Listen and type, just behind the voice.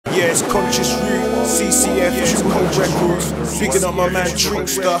Yeah, it's Conscious Root, CCF, True Cold Records. Bigging up my man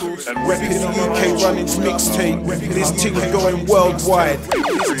Trickster, repping the UK Runnings mixtape. This team is going worldwide.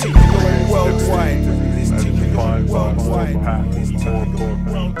 This team is going worldwide. This team is going worldwide.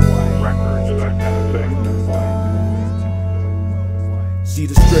 See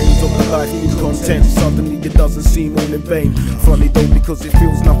the strains of the life new content. Suddenly it doesn't seem all in vain. Funny though, because it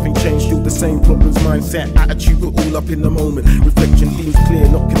feels nothing changed. Still the same problems, mindset, attitude, we're all up in the moment. Reflection seems clear,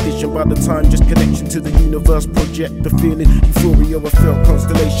 not conditioned by the time. Just connection to the universe project. The feeling, euphoria, I felt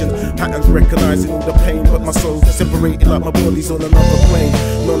constellation. Patterns recognizing all the pain, but my soul separated like my body's on another plane.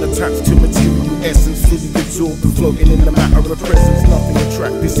 Non-attached to material essence, fully absorbed and floating in the matter of presence. Nothing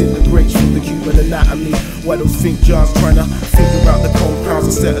attract, disintegrates from the human anatomy. Why those think jars trying to figure out the compounds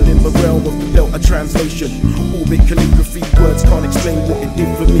and settle in the realm of the Delta translation. Orbit calligraphy, words can't explain what it did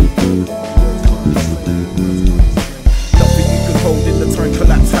for me. Nothing you can hold in the time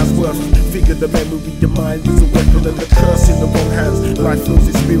collapse has worth. Figure the memory, your mind is a weapon and the curse in the wrong hands. Life flows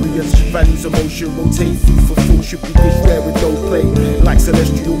experience, values emotion, rotate food for full. Should be dish rare with no play. Like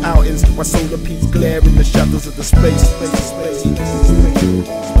celestial outings, my solar peaks glare in the shadows of the space.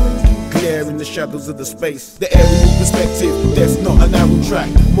 Glare in the shadows of the space. The aerial perspective, there's not a narrow track.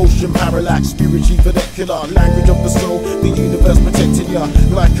 Motion parallax, spiritually vernacular. Language of the soul, the universe protecting ya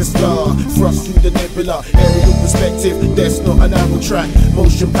like a star. Thrust through the nebula. Aerial perspective, there's not a narrow track.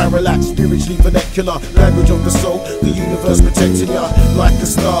 Motion parallax, spiritually vernacular. Language of the soul, the universe protecting ya like a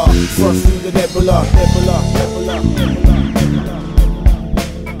star. Thrust through the nebula.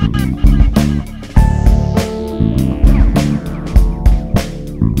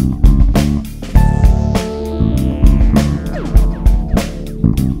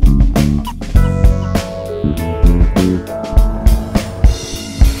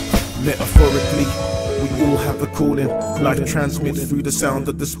 Metaphorically, we all have a calling. Life transmits through the sound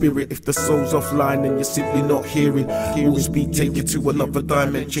of the spirit. If the soul's offline and you're simply not hearing, all speed take you to another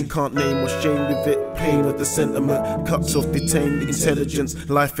dimension. Can't name what's shame with it. Pain of the sentiment cuts off detained intelligence.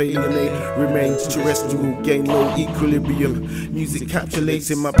 Life alienate remains terrestrial, gain no equilibrium. Music capsulates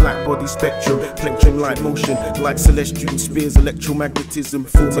in my black body spectrum. Plectrum like motion, like celestial spheres. Electromagnetism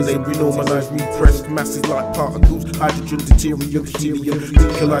formulate, renormalize, repressed masses like particles. Hydrogen, deuterium, helium.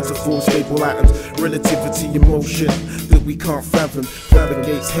 Collides to form stable atoms. Relativity in motion that we can't fathom.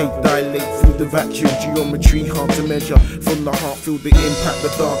 Propagates hate, dilate through the vacuum. Geometry hard to measure. From the heart feel the impact, the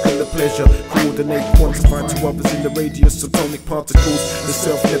dark and the pleasure. Coordinate, quantify to others in the radius. Atomic particles, the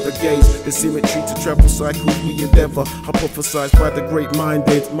self never gaze. The symmetry to travel cycles we endeavor. Hypothesized by the great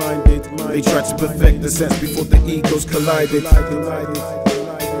minded. They try to perfect the sense before the egos collided.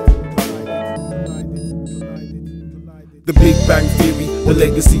 The Big Bang Theory, the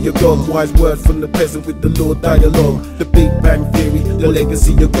legacy of God, wise word from the peasant with the Lord dialogue. The Big Bang Theory, the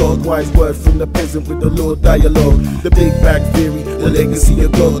legacy of God, wise word from the peasant with the Lord dialogue. The Big Bang Theory, the legacy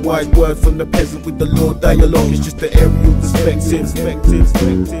of God, wise word from the peasant with the Lord dialogue. It's just the aerial perspective,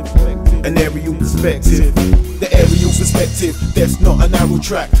 an aerial perspective. The aerial perspective, there's not a narrow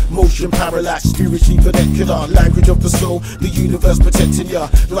track. Motion parallax, spiritually vernacular. Language of the soul, the universe protecting ya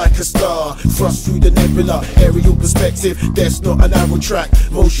like a star. Thrust through the nebula. Aerial perspective, there's not a narrow track.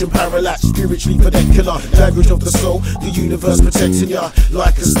 Motion parallax, spiritually vernacular. Language of the soul, the universe protecting ya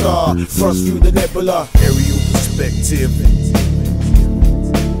like a star. Thrust through the nebula. Aerial perspective.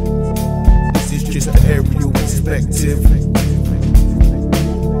 This is just the aerial perspective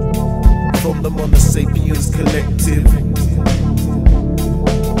from the Mono Sapiens Collective,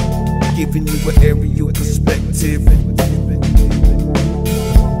 giving you an aerial perspective.